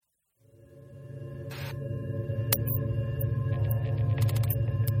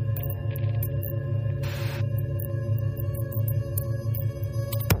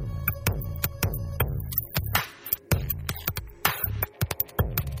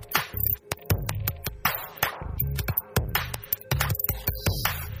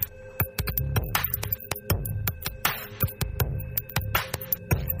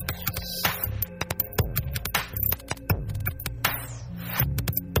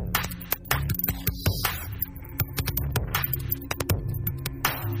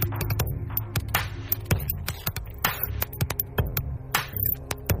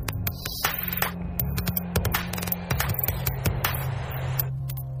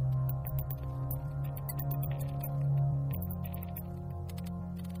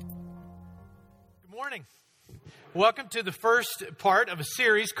morning. Welcome to the first part of a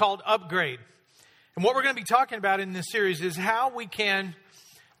series called Upgrade. And what we're going to be talking about in this series is how we can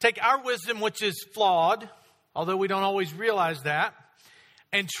take our wisdom, which is flawed, although we don't always realize that,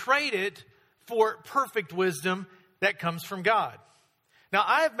 and trade it for perfect wisdom that comes from God. Now,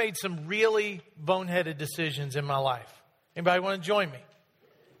 I have made some really boneheaded decisions in my life. Anybody want to join me?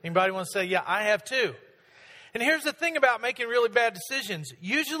 Anybody want to say, yeah, I have too? And here's the thing about making really bad decisions.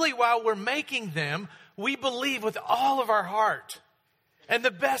 Usually while we're making them, we believe with all of our heart and the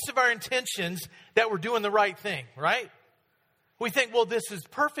best of our intentions that we're doing the right thing, right? We think, well, this is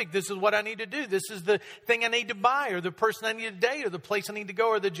perfect. This is what I need to do. This is the thing I need to buy, or the person I need to date, or the place I need to go,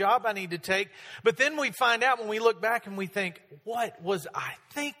 or the job I need to take. But then we find out when we look back and we think, what was I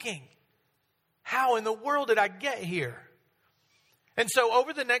thinking? How in the world did I get here? And so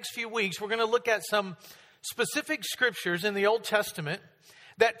over the next few weeks, we're going to look at some specific scriptures in the Old Testament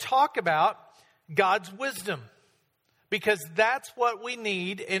that talk about God's wisdom, because that's what we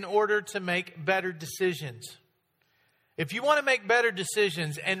need in order to make better decisions. If you want to make better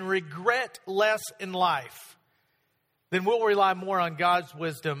decisions and regret less in life, then we'll rely more on God's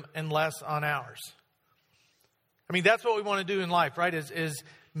wisdom and less on ours. I mean, that's what we want to do in life, right? Is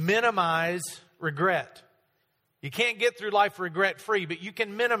minimize regret. You can't get through life regret-free, but you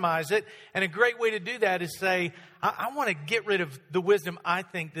can minimize it. And a great way to do that is say, I want to get rid of the wisdom I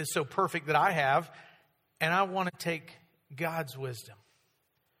think that's so perfect that I have, and I want to take God's wisdom.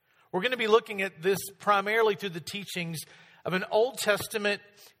 We're going to be looking at this primarily through the teachings of an Old Testament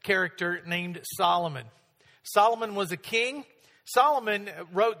character named Solomon. Solomon was a king. Solomon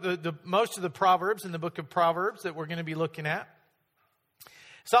wrote the most of the Proverbs in the book of Proverbs that we're going to be looking at.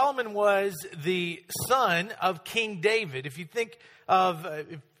 Solomon was the son of King David. If you think of,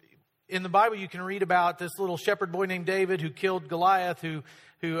 in the Bible, you can read about this little shepherd boy named David who killed Goliath,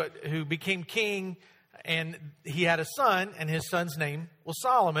 who became king, and he had a son, and his son's name was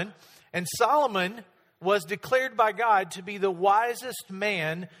Solomon. And Solomon was declared by God to be the wisest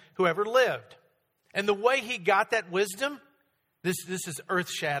man who ever lived. And the way he got that wisdom, this is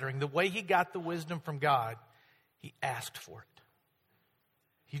earth-shattering. The way he got the wisdom from God, he asked for it.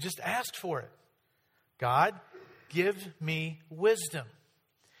 He just asked for it. God, give me wisdom.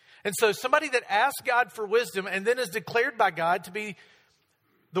 And so somebody that asks God for wisdom and then is declared by God to be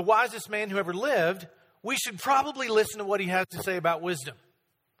the wisest man who ever lived, we should probably listen to what he has to say about wisdom.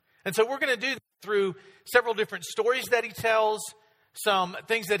 And so we're going to do that through several different stories that he tells, some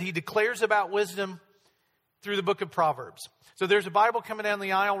things that he declares about wisdom through the book of Proverbs. So there's a Bible coming down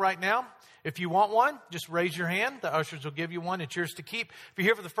the aisle right now. If you want one, just raise your hand. The ushers will give you one. It's yours to keep. If you're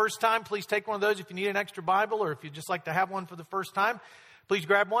here for the first time, please take one of those. If you need an extra Bible, or if you'd just like to have one for the first time, please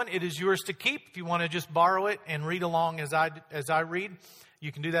grab one. It is yours to keep. If you want to just borrow it and read along as I read,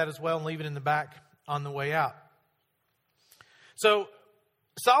 you can do that as well and leave it in the back on the way out. So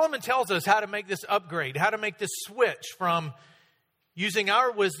Solomon tells us how to make this upgrade, how to make this switch from using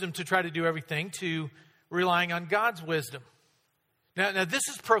our wisdom to try to do everything to relying on God's wisdom. Now this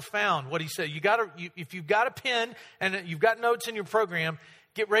is profound, what he said. If you've got a pen and you've got notes in your program,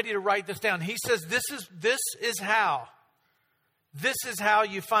 get ready to write this down. He says this is how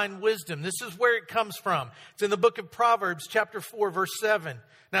you find wisdom. This is where it comes from. It's in the book of Proverbs, chapter 4, verse 7.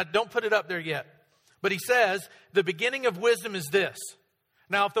 Now, don't put it up there yet. But he says, the beginning of wisdom is this.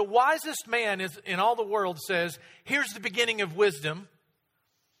 Now, if the wisest man in all the world says, here's the beginning of wisdom,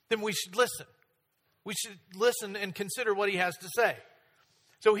 then we should listen. We should listen and consider what he has to say.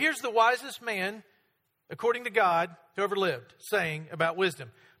 So here's the wisest man, according to God, who ever lived, saying about wisdom.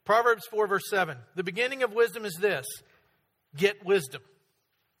 Proverbs 4, verse 7. The beginning of wisdom is this. Get wisdom.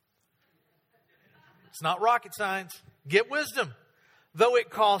 It's not rocket science. Get wisdom. Though it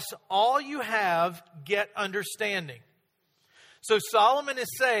costs all you have, get understanding. So Solomon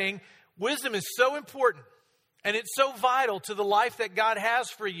is saying wisdom is so important and it's so vital to the life that God has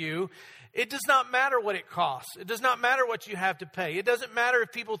for you. It does not matter what it costs. It does not matter what you have to pay. It doesn't matter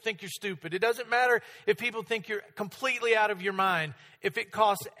if people think you're stupid. It doesn't matter if people think you're completely out of your mind. If it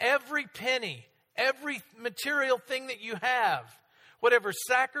costs every penny, every material thing that you have, whatever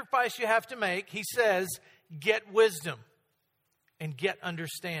sacrifice you have to make, he says, get wisdom and get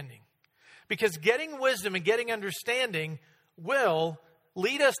understanding. Because getting wisdom and getting understanding will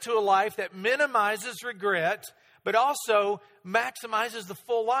lead us to a life that minimizes regret, but also maximizes the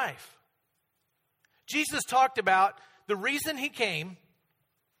full life. Jesus talked about the reason he came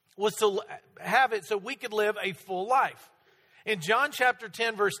was to have it so we could live a full life. In John chapter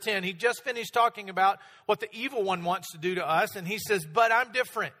 10, verse 10, he just finished talking about what the evil one wants to do to us. And he says, but I'm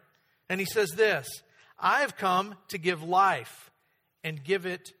different. And he says this, I have come to give life and give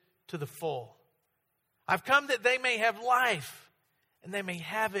it to the full. I've come that they may have life, and they may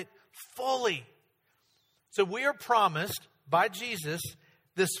have it fully. So we are promised by Jesus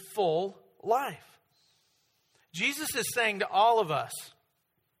this full life. Jesus is saying to all of us,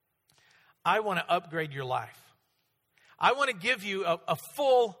 I want to upgrade your life. I want to give you a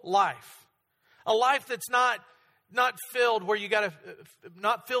full life. A life that's not filled where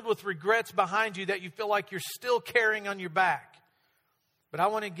not filled with regrets behind you that you feel like you're still carrying on your back. But I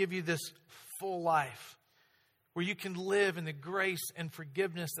want to give you this full life where you can live in the grace and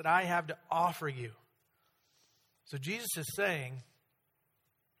forgiveness that I have to offer you. So Jesus is saying,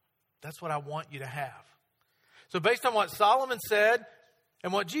 that's what I want you to have. So based on what Solomon said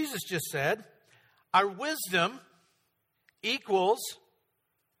and what Jesus just said, our wisdom equals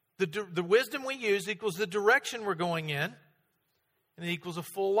the wisdom we use equals the direction we're going in, and it equals a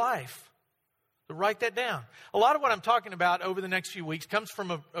full life. So write that down. A lot of what I'm talking about over the next few weeks comes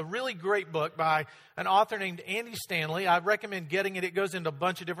from a really great book by an author named Andy Stanley. I recommend getting it. It goes into a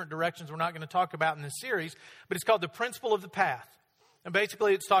bunch of different directions we're not going to talk about in this series, but it's called The Principle of the Path. And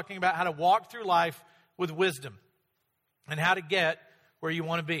basically it's talking about how to walk through life with wisdom and how to get where you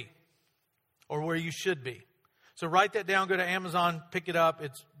want to be or where you should be. So write that down, go to Amazon, pick it up.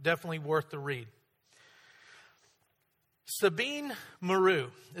 It's definitely worth the read. Sabine Moreau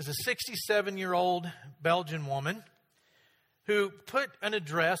is a 67-year-old Belgian woman who put an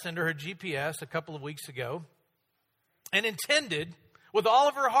address into her GPS a couple of weeks ago and intended with all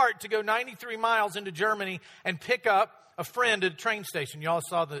of her heart to go 93 miles into Germany and pick up a friend at a train station. You all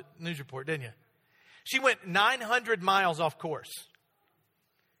saw the news report, didn't you? She went 900 miles off course.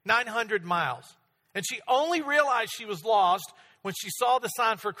 900 miles. And she only realized she was lost when she saw the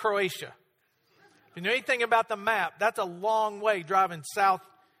sign for Croatia. If you know anything about the map, that's a long way driving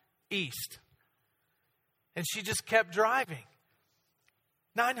southeast. And she just kept driving.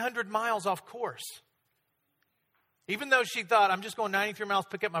 900 miles off course. Even though she thought, I'm just going 93 miles,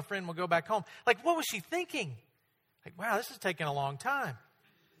 pick up my friend, we'll go back home. Like, what was she thinking? Like, wow, this is taking a long time.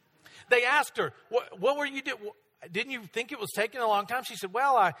 They asked her, what were you doing? Didn't you think it was taking a long time? She said,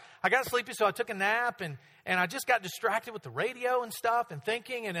 well, I got sleepy, so I took a nap, and I just got distracted with the radio and stuff and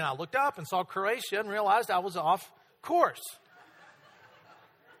thinking, and then I looked up and saw Croatia and realized I was off course.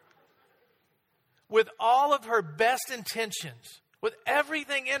 With all of her best intentions, with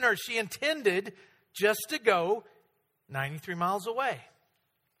everything in her, she intended just to go 93 miles away.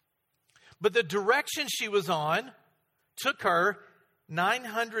 But the direction she was on took her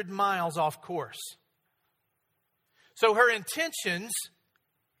 900 miles off course. So her intentions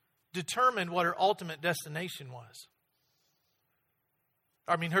determined what her ultimate destination was.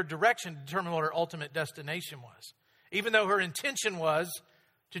 Her direction determined what her ultimate destination was. Even though her intention was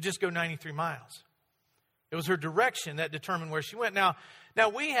to just go 93 miles. It was her direction that determined where she went. Now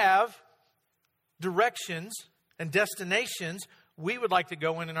we have directions and destinations we would like to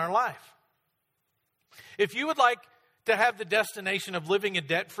go in our life. If you would like to have the destination of living a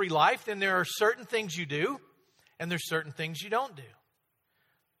debt-free life, then there are certain things you do, and there's certain things you don't do.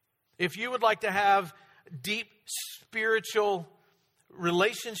 If you would like to have deep spiritual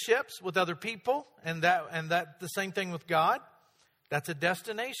relationships with other people, and that the same thing with God, that's a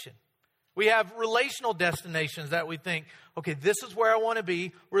destination. We have relational destinations that we think, okay, this is where I want to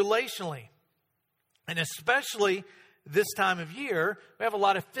be relationally. And especially this time of year, we have a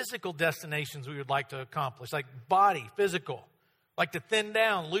lot of physical destinations we would like to accomplish, like body, physical, like to thin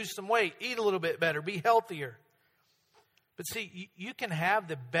down, lose some weight, eat a little bit better, be healthier. But see, you can have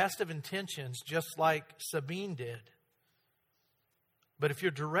the best of intentions just like Sabine did. But if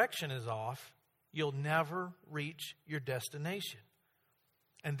your direction is off, you'll never reach your destination.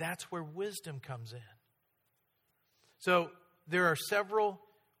 And that's where wisdom comes in. So there are several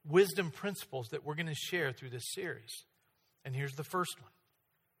wisdom principles that we're going to share through this series. And here's the first one.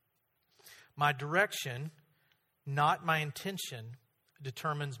 My direction, not my intention,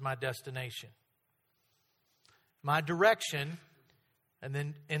 determines my destination. My direction, and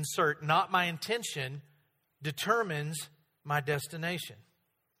then insert, not my intention, determines my destination.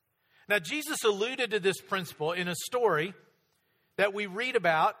 Now, Jesus alluded to this principle in a story that we read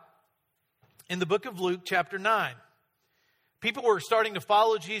about in the book of Luke, chapter 9. People were starting to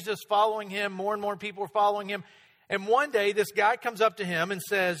follow Jesus, following him. More and more people were following him. And one day, this guy comes up to him and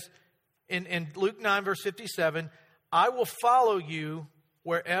says, in Luke 9, verse 57, I will follow you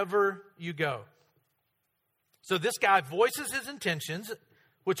wherever you go. So this guy voices his intentions,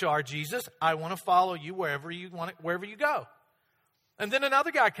 which are, Jesus, I want to follow you wherever you go. And then another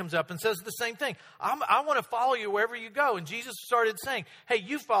guy comes up and says the same thing. I want to follow you wherever you go. And Jesus started saying, hey,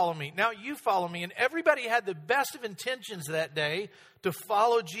 you follow me. Now you follow me. And everybody had the best of intentions that day to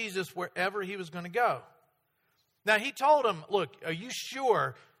follow Jesus wherever he was going to go. Now, he told him, look, are you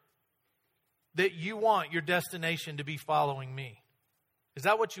sure that you want your destination to be following me? Is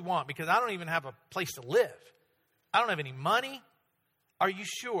that what you want? Because I don't even have a place to live. I don't have any money. Are you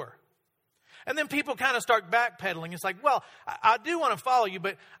sure? And then people kind of start backpedaling. It's like, well, I do want to follow you,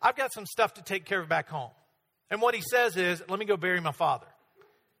 but I've got some stuff to take care of back home. And what he says is, let me go bury my father.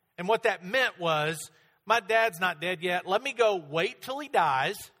 And what that meant was, my dad's not dead yet. Let me go wait till he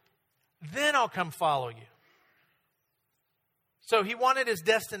dies. Then I'll come follow you. So he wanted his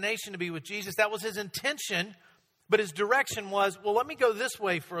destination to be with Jesus. That was his intention. But his direction was, well, let me go this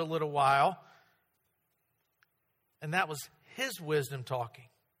way for a little while. And that was his wisdom talking.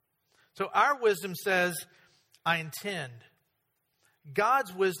 So our wisdom says, I intend.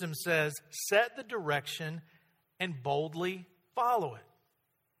 God's wisdom says, set the direction and boldly follow it.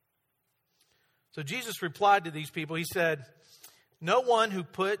 So Jesus replied to these people. He said, no one who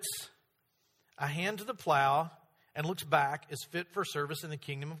puts a hand to the plow and looks back is fit for service in the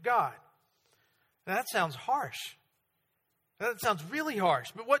kingdom of God. Now, that sounds harsh. That sounds really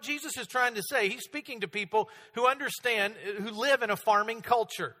harsh. But what Jesus is trying to say, he's speaking to people who understand, who live in a farming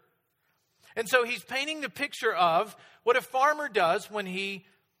culture. And so he's painting the picture of what a farmer does when he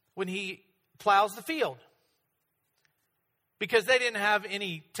plows the field. Because they didn't have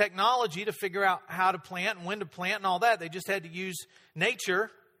any technology to figure out how to plant and when to plant and all that. They just had to use nature.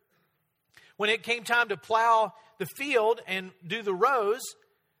 When it came time to plow the field and do the rows,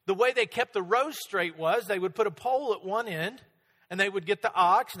 the way they kept the rows straight was they would put a pole at one end, and they would get the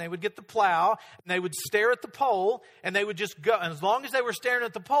ox, and they would get the plow, and they would stare at the pole, and they would just go. And as long as they were staring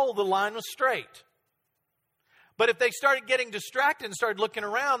at the pole, the line was straight. But if they started getting distracted and started looking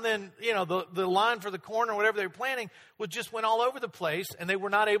around, then, the line for the corn or whatever they were planting just went all over the place, and they were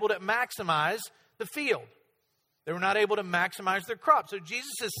not able to maximize the field. They were not able to maximize their crop. So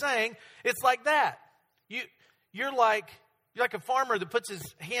Jesus is saying, it's like that. You're like a farmer that puts his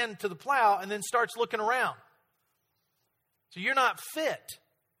hand to the plow and then starts looking around. So you're not fit.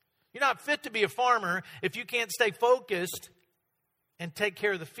 You're not fit to be a farmer if you can't stay focused and take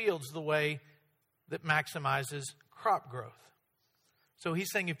care of the fields the way that maximizes crop growth. So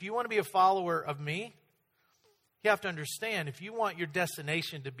he's saying, if you want to be a follower of me, you have to understand, if you want your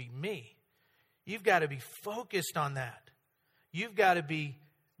destination to be me, you've got to be focused on that. You've got to be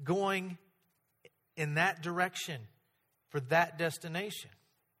going in that direction for that destination.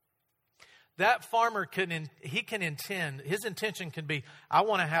 That farmer his intention can be, I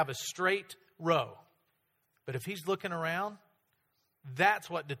want to have a straight row. But if he's looking around, that's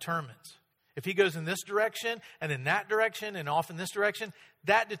what determines. If he goes in this direction and in that direction and off in this direction,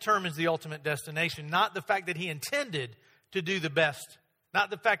 that determines the ultimate destination. Not the fact that he intended to do the best.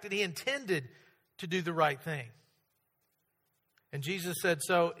 Not the fact that he intended to do the right thing. And Jesus said,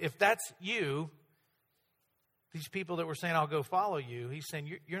 so if that's you, these people that were saying, I'll go follow you, he's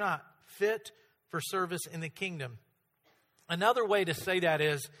saying, you're not fit for service in the kingdom. Another way to say that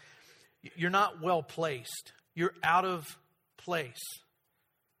is, you're not well placed. You're out of place.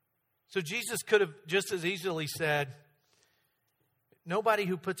 So Jesus could have just as easily said, nobody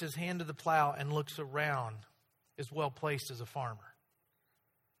who puts his hand to the plow and looks around is well placed as a farmer.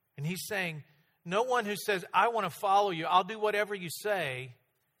 And he's saying, no one who says, I want to follow you, I'll do whatever you say,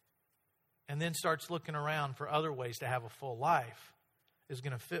 and then starts looking around for other ways to have a full life is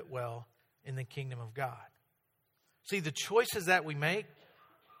going to fit well in the kingdom of God. See, the choices that we make,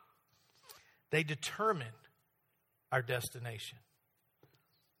 they determine our destination.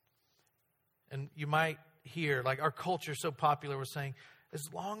 And you might hear, like, our culture is so popular, we're saying, as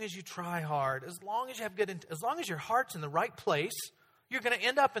long as you try hard, as long as you have as long as your heart's in the right place, you're going to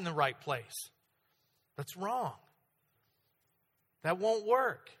end up in the right place. That's wrong. That won't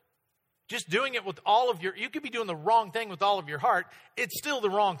work. Just doing it with you could be doing the wrong thing with all of your heart. It's still the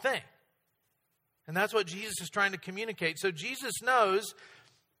wrong thing. And that's what Jesus is trying to communicate. So Jesus knows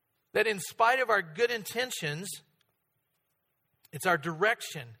that in spite of our good intentions, it's our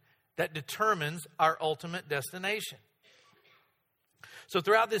direction that determines our ultimate destination. So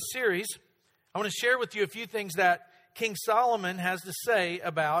throughout this series, I want to share with you a few things that King Solomon has to say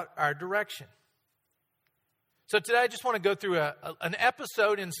about our direction. So today I just want to go through an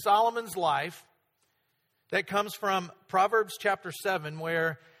episode in Solomon's life that comes from Proverbs chapter 7,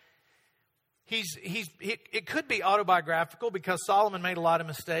 where it could be autobiographical because Solomon made a lot of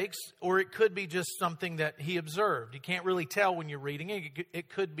mistakes, or it could be just something that he observed. You can't really tell when you're reading it. It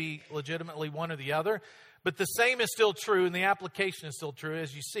could be legitimately one or the other. But the same is still true, and the application is still true,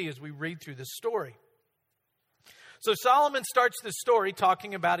 as you see as we read through this story. So Solomon starts this story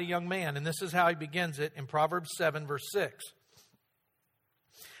talking about a young man, and this is how he begins it in Proverbs 7, verse 6.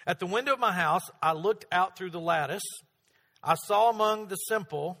 At the window of my house, I looked out through the lattice. I saw among the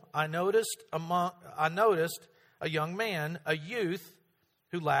simple, I noticed a young man, a youth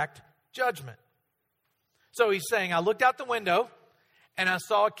who lacked judgment. So he's saying, I looked out the window and I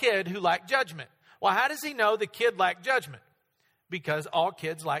saw a kid who lacked judgment. Well, how does he know the kid lacked judgment? Because all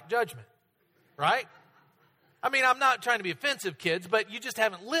kids lack judgment, right? I mean, I'm not trying to be offensive, kids, but you just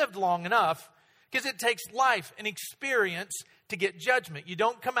haven't lived long enough, because it takes life and experience to get judgment. You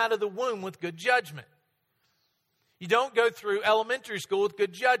don't come out of the womb with good judgment. You don't go through elementary school with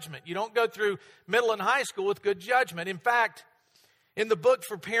good judgment. You don't go through middle and high school with good judgment. In fact, in the book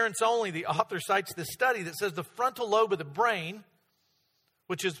For Parents Only, the author cites this study that says the frontal lobe of the brain,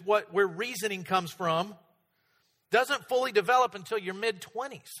 which is where reasoning comes from, doesn't fully develop until your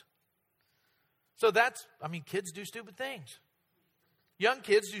mid-20s. So kids do stupid things. Young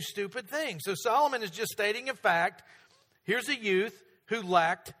kids do stupid things. So Solomon is just stating a fact. Here's a youth who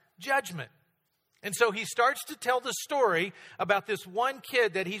lacked judgment. And so he starts to tell the story about this one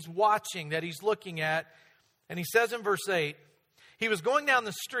kid that he's watching, that he's looking at. And he says in verse 8, he was going down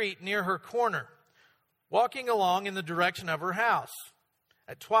the street near her corner, walking along in the direction of her house.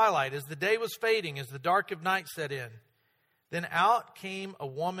 At twilight, as the day was fading, as the dark of night set in, then out came a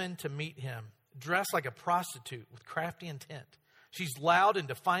woman to meet him, dressed like a prostitute with crafty intent. She's loud and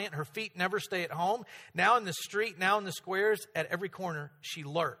defiant. Her feet never stay at home. Now in the street, now in the squares, at every corner, she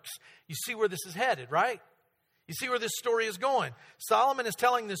lurks. You see where this is headed, right? You see where this story is going. Solomon is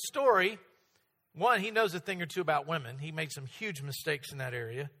telling this story. One, he knows a thing or two about women. He made some huge mistakes in that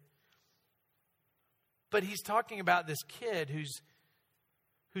area. But he's talking about this kid who's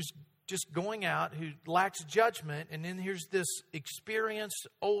just going out, who lacks judgment. And then here's this experienced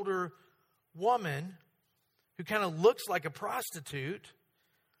older woman who kind of looks like a prostitute.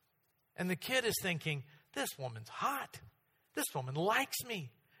 And the kid is thinking, this woman's hot. This woman likes me.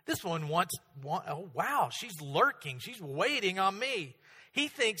 This woman oh wow, she's lurking. She's waiting on me. He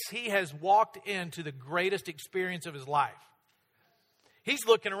thinks he has walked into the greatest experience of his life. He's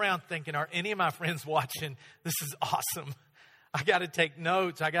looking around thinking, are any of my friends watching? This is awesome. I got to take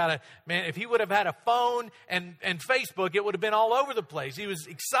notes. Man, if he would have had a phone and Facebook, it would have been all over the place. He was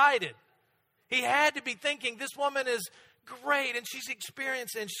excited. He had to be thinking, this woman is great and she's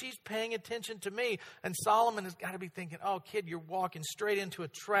experienced and she's paying attention to me. And Solomon has got to be thinking, oh, kid, you're walking straight into a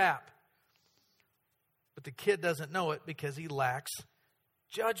trap. But the kid doesn't know it because he lacks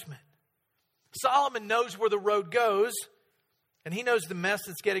judgment. Solomon knows where the road goes, and he knows the mess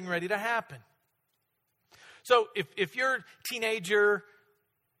that's getting ready to happen. So if you're a teenager,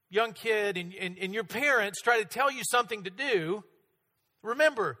 young kid, and your parents try to tell you something to do,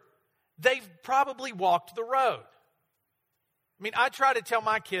 remember, they've probably walked the road. I mean, I try to tell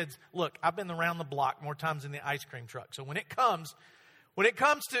my kids, look, I've been around the block more times than the ice cream truck. So when it comes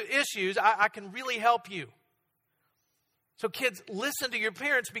to issues, I can really help you. So kids, listen to your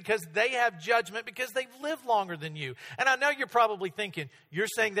parents because they have judgment because they've lived longer than you. And I know you're probably thinking, you're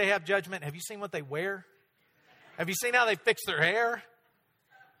saying they have judgment. Have you seen what they wear? Have you seen how they fix their hair?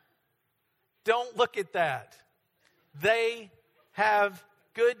 Don't look at that. They have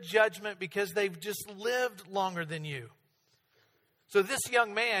good judgment because they've just lived longer than you. So this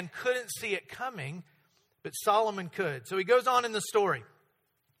young man couldn't see it coming, but Solomon could. So he goes on in the story.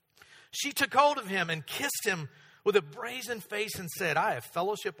 She took hold of him and kissed him with a brazen face and said, I have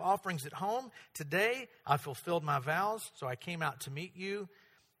fellowship offerings at home. Today I fulfilled my vows, so I came out to meet you.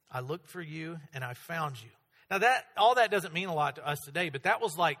 I looked for you and I found you. Now all that doesn't mean a lot to us today, but that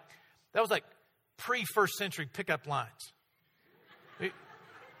was like pre-first century pickup lines.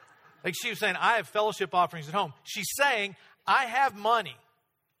 Like she was saying, I have fellowship offerings at home. She's saying, I have money.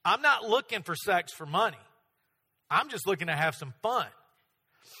 I'm not looking for sex for money. I'm just looking to have some fun.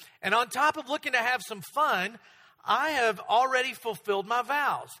 And on top of looking to have some fun, I have already fulfilled my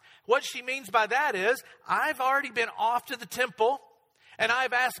vows. What she means by that is, I've already been off to the temple, and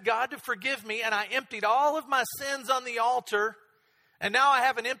I've asked God to forgive me, and I emptied all of my sins on the altar, and now I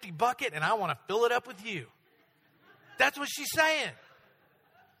have an empty bucket, and I want to fill it up with you. That's what she's saying.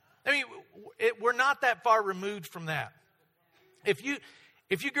 I mean, we're not that far removed from that. If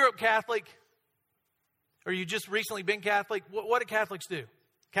you grew up Catholic, or you just recently been Catholic, what do Catholics do?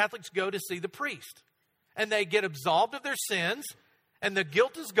 Catholics go to see the priest. And they get absolved of their sins, and the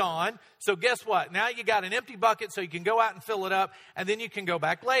guilt is gone. So guess what? Now you got an empty bucket so you can go out and fill it up, and then you can go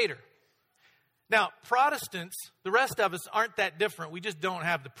back later. Now, Protestants, the rest of us aren't that different. We just don't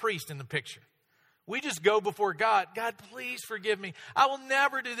have the priest in the picture. we just go before God. God, please forgive me. I will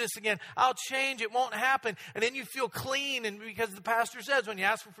never do this again. I'll change. It won't happen. And then you feel clean. And because the pastor says when you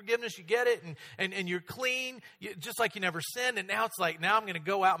ask for forgiveness, you get it. And you're clean, just like you never sinned. And now it's like, now I'm going to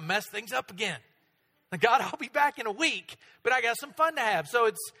go out and mess things up again. And God, I'll be back in a week, but I got some fun to have. So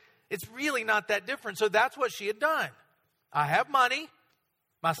it's really not that different. So that's what she had done. I have money.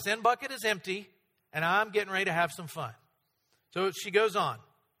 My sin bucket is empty. And I'm getting ready to have some fun. So she goes on.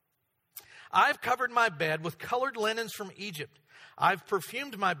 I've covered my bed with colored linens from Egypt. I've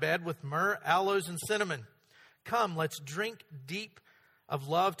perfumed my bed with myrrh, aloes, and cinnamon. Come, let's drink deep of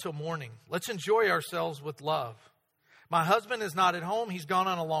love till morning. Let's enjoy ourselves with love. My husband is not at home. He's gone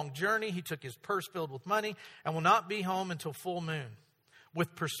on a long journey. He took his purse filled with money and will not be home until full moon.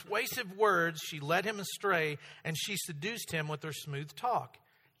 With persuasive words, she led him astray, and she seduced him with her smooth talk.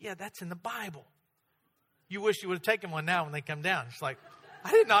 Yeah, that's in the Bible. You wish you would have taken one now when they come down. It's like, I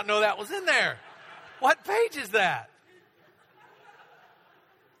did not know that was in there. What page is that?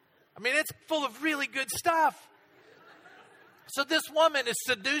 I mean, it's full of really good stuff. So this woman is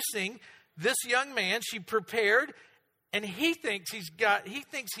seducing this young man. She prepared, and he thinks he's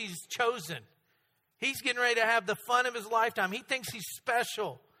chosen. He's getting ready to have the fun of his lifetime. He thinks he's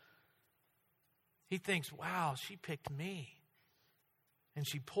special. He thinks, wow, she picked me. And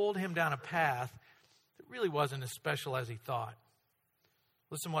she pulled him down a path that really wasn't as special as he thought.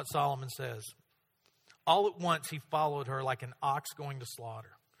 Listen what Solomon says. All at once he followed her like an ox going to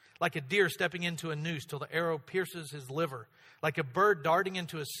slaughter, like a deer stepping into a noose till the arrow pierces his liver, like a bird darting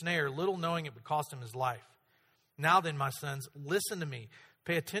into a snare, little knowing it would cost him his life. Now then, my sons, listen to me.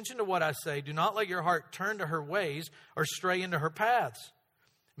 Pay attention to what I say. Do not let your heart turn to her ways or stray into her paths.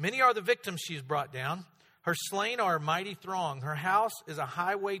 Many are the victims she has brought down. Her slain are a mighty throng. Her house is a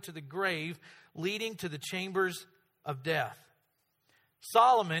highway to the grave, leading to the chambers of death.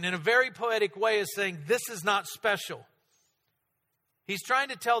 Solomon, in a very poetic way, is saying, this is not special. He's trying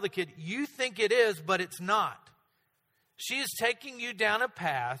to tell the kid, you think it is, but it's not. She is taking you down a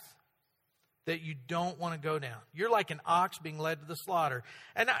path that you don't want to go down. You're like an ox being led to the slaughter.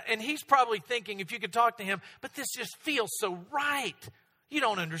 And he's probably thinking, if you could talk to him, but this just feels so right. You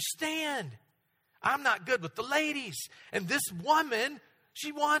don't understand. I'm not good with the ladies. And this woman,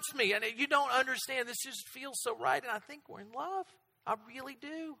 she wants me. And you don't understand. This just feels so right. And I think we're in love. I really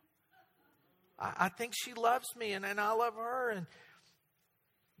do. I think she loves me and I love her. And,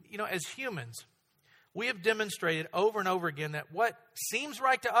 you know, as humans, we have demonstrated over and over again that what seems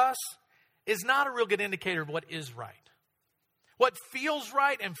right to us is not a real good indicator of what is right. What feels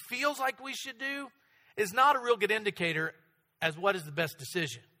right and feels like we should do is not a real good indicator as what is the best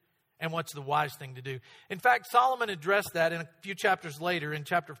decision and what's the wise thing to do. In fact, Solomon addressed that in a few chapters later in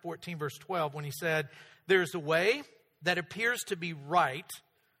chapter 14, verse 12, when he said, there's a way that appears to be right,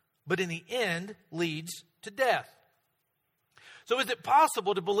 but in the end leads to death. So is it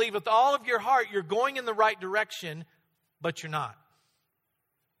possible to believe with all of your heart you're going in the right direction, but you're not?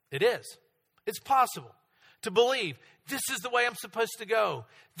 It is. It's possible to believe this is the way I'm supposed to go.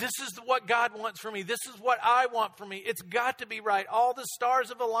 This is what God wants for me. This is what I want for me. It's got to be right. All the stars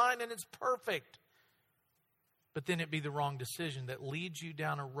have aligned and it's perfect. But then it be the wrong decision that leads you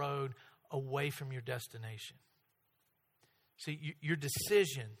down a road away from your destination. See, your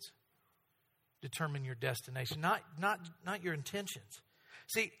decisions determine your destination, not your intentions.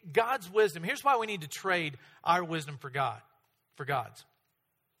 See, God's wisdom, here's why we need to trade our wisdom for God's.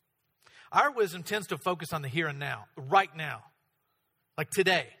 Our wisdom tends to focus on the here and now, right now, like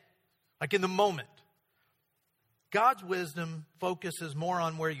today, like in the moment. God's wisdom focuses more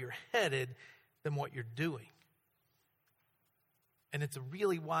on where you're headed than what you're doing. And it's a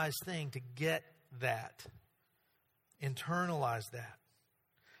really wise thing to get that. Internalize that.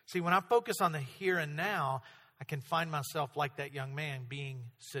 See, when I focus on the here and now, I can find myself like that young man being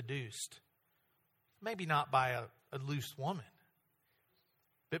seduced. Maybe not by a loose woman,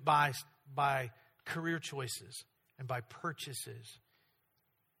 but by career choices and by purchases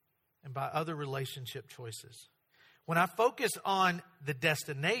and by other relationship choices. When I focus on the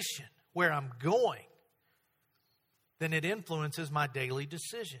destination, where I'm going, then it influences my daily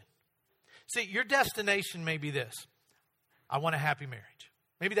decision. See, your destination may be this. I want a happy marriage.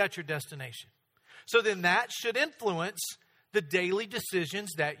 Maybe that's your destination. So then that should influence the daily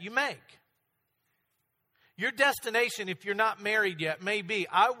decisions that you make. Your destination, if you're not married yet, may be,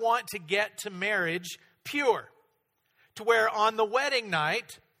 I want to get to marriage pure. To where on the wedding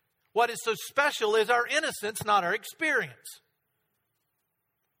night, what is so special is our innocence, not our experience.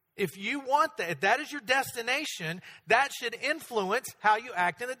 If you want that, if that is your destination, that should influence how you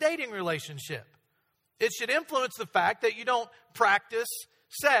act in a dating relationship. It should influence the fact that you don't practice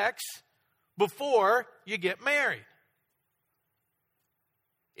sex before you get married.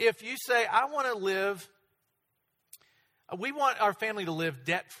 If you say, we want our family to live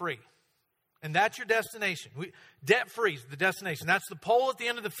debt-free, and that's your destination. Debt-free is the destination. That's the pole at the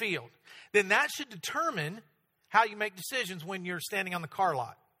end of the field. Then that should determine how you make decisions when you're standing on the car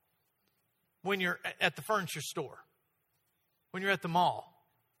lot, when you're at the furniture store, when you're at the mall.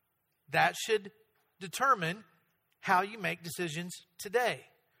 That should determine how you make decisions today.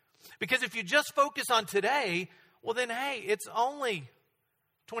 Because if you just focus on today, well then, hey, it's only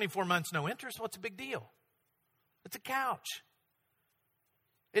 24 months, no interest. What's the big deal? It's a couch.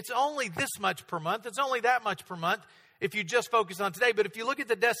 It's only this much per month. It's only that much per month if you just focus on today. But if you look at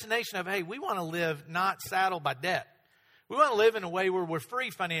the destination of, hey, we want to live not saddled by debt. We want to live in a way where we're free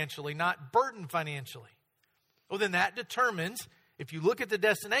financially, not burdened financially. Well, then that determines, if you look at the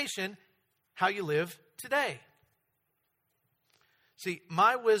destination, how you live today. See,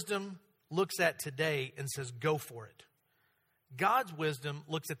 my wisdom looks at today and says, go for it. God's wisdom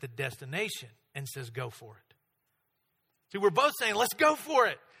looks at the destination and says, go for it. See, we're both saying, let's go for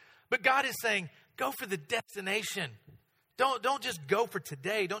it. But God is saying, go for the destination. Don't just go for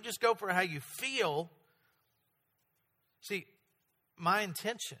today. Don't just go for how you feel. See, my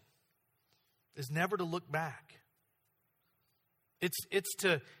intention is never to look back. It's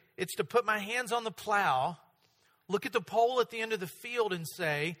to put my hands on the plow, look at the pole at the end of the field and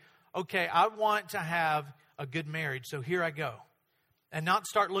say, okay, I want to have a good marriage, so here I go. And not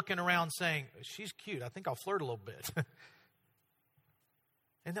start looking around saying, she's cute, I think I'll flirt a little bit.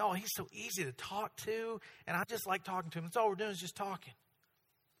 And oh, he's so easy to talk to, and I just like talking to him. That's all we're doing is just talking.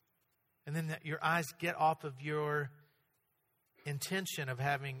 And then your eyes get off of your intention of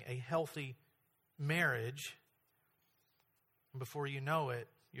having a healthy marriage. And before you know it,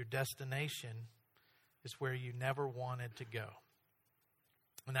 your destination is where you never wanted to go.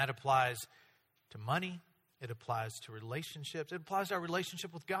 And that applies to money. It applies to relationships. It applies to our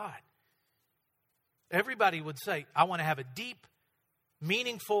relationship with God. Everybody would say, I want to have a deep,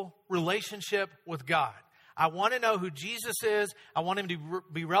 meaningful relationship with God. I want to know who Jesus is. I want him to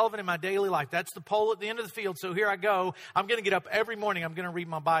be relevant in my daily life. That's the pole at the end of the field. So here I go. I'm going to get up every morning. I'm going to read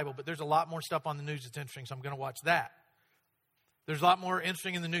my Bible. But there's a lot more stuff on the news that's interesting, so I'm going to watch that. There's a lot more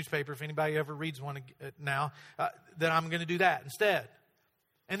interesting in the newspaper, if anybody ever reads one now, then I'm going to do that instead.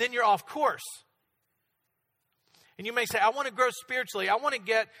 And then you're off course. And you may say, I want to grow spiritually. I want to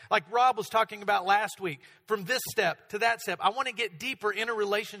get, like Rob was talking about last week, from this step to that step. I want to get deeper in a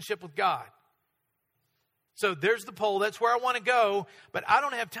relationship with God. So there's the pole. That's where I want to go. But I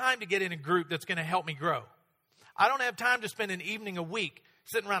don't have time to get in a group that's going to help me grow. I don't have time to spend an evening a week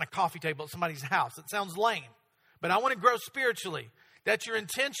sitting around a coffee table at somebody's house. It sounds lame. But I want to grow spiritually. That's your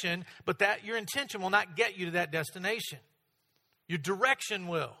intention, but that your intention will not get you to that destination. Your direction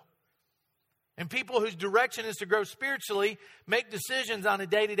will. And people whose direction is to grow spiritually make decisions on a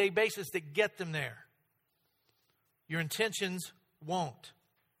day-to-day basis that get them there. Your intentions won't.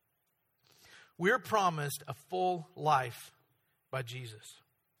 We're promised a full life by Jesus.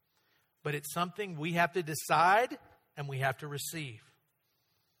 But it's something we have to decide and we have to receive.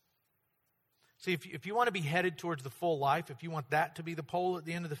 See, if you want to be headed towards the full life, if you want that to be the pole at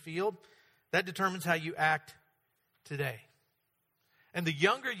the end of the field, that determines how you act today. And the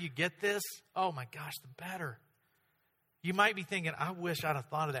younger you get this, oh my gosh, the better. You might be thinking, I wish I'd have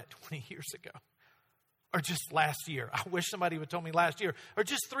thought of that 20 years ago. Or just last year. I wish somebody would have told me last year. Or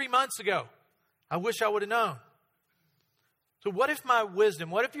just 3 months ago. I wish I would have known. So what if my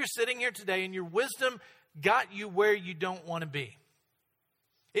wisdom, what if you're sitting here today and your wisdom got you where you don't want to be?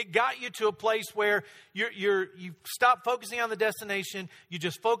 It got you to a place where you stop focusing on the destination, you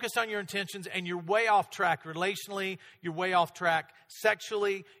just focus on your intentions, and you're way off track relationally, you're way off track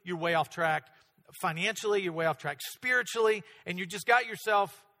sexually, you're way off track financially, you're way off track spiritually, and you just got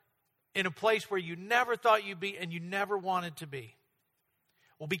yourself in a place where you never thought you'd be and you never wanted to be.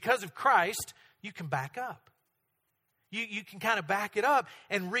 Well, because of Christ, you can back up. You can kind of back it up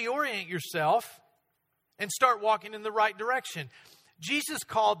and reorient yourself and start walking in the right direction. Jesus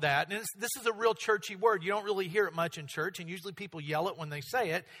called that, and this is a real churchy word. You don't really hear it much in church, and usually people yell it when they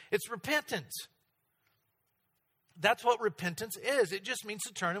say it. It's repentance. That's what repentance is. It just means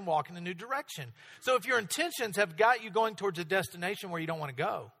to turn and walk in a new direction. So if your intentions have got you going towards a destination where you don't want to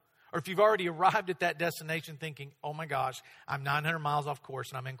go, or if you've already arrived at that destination thinking, oh my gosh, I'm 900 miles off course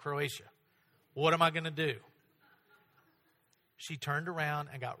and I'm in Croatia. What am I going to do? She turned around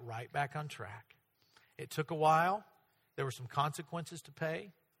and got right back on track. It took a while. There were some consequences to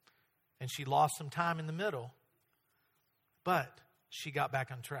pay, and she lost some time in the middle, but she got back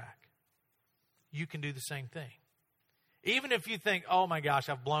on track. You can do the same thing. Even if you think, oh my gosh,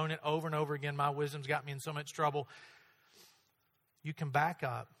 I've blown it over and over again, my wisdom's got me in so much trouble, you can back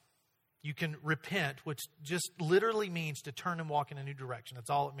up. You can repent, which just literally means to turn and walk in a new direction. That's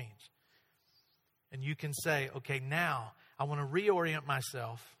all it means. And you can say, okay, now I want to reorient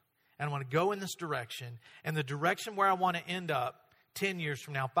myself and I want to go in this direction. And the direction where I want to end up 10 years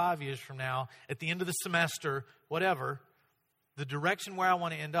from now, 5 years from now, at the end of the semester, whatever, the direction where I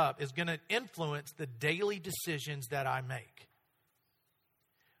want to end up is going to influence the daily decisions that I make.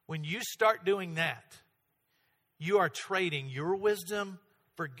 When you start doing that, you are trading your wisdom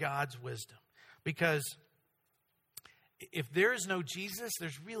for God's wisdom. Because if there is no Jesus,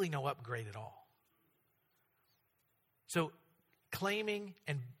 there's really no upgrade at all. So claiming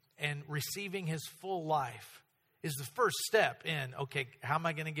and receiving his full life is the first step in, okay, how am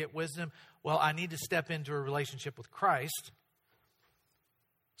I going to get wisdom? Well, I need to step into a relationship with Christ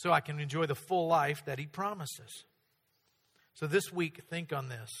so I can enjoy the full life that he promises. So this week, think on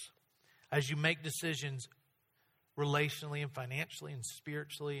this. As you make decisions relationally and financially and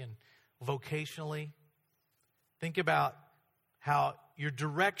spiritually and vocationally, think about how your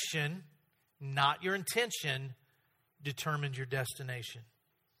direction, not your intention, determines your destination.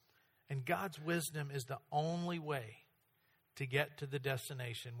 And God's wisdom is the only way to get to the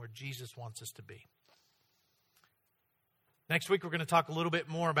destination where Jesus wants us to be. Next week, we're going to talk a little bit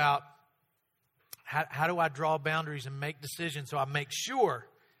more about how do I draw boundaries and make decisions so I make sure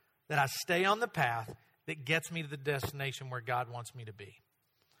that I stay on the path that gets me to the destination where God wants me to be.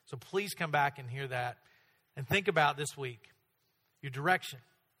 So please come back and hear that and think about this week. Your direction,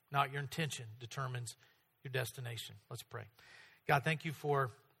 not your intention, determines your destination. Let's pray. God, thank you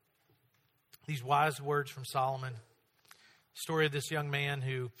for these wise words from Solomon. Story of this young man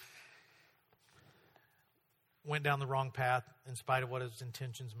who went down the wrong path in spite of what his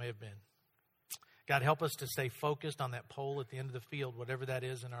intentions may have been. God, help us to stay focused on that pole at the end of the field, whatever that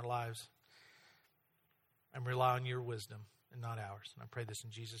is in our lives, and rely on your wisdom and not ours. And I pray this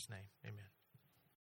in Jesus' name. Amen.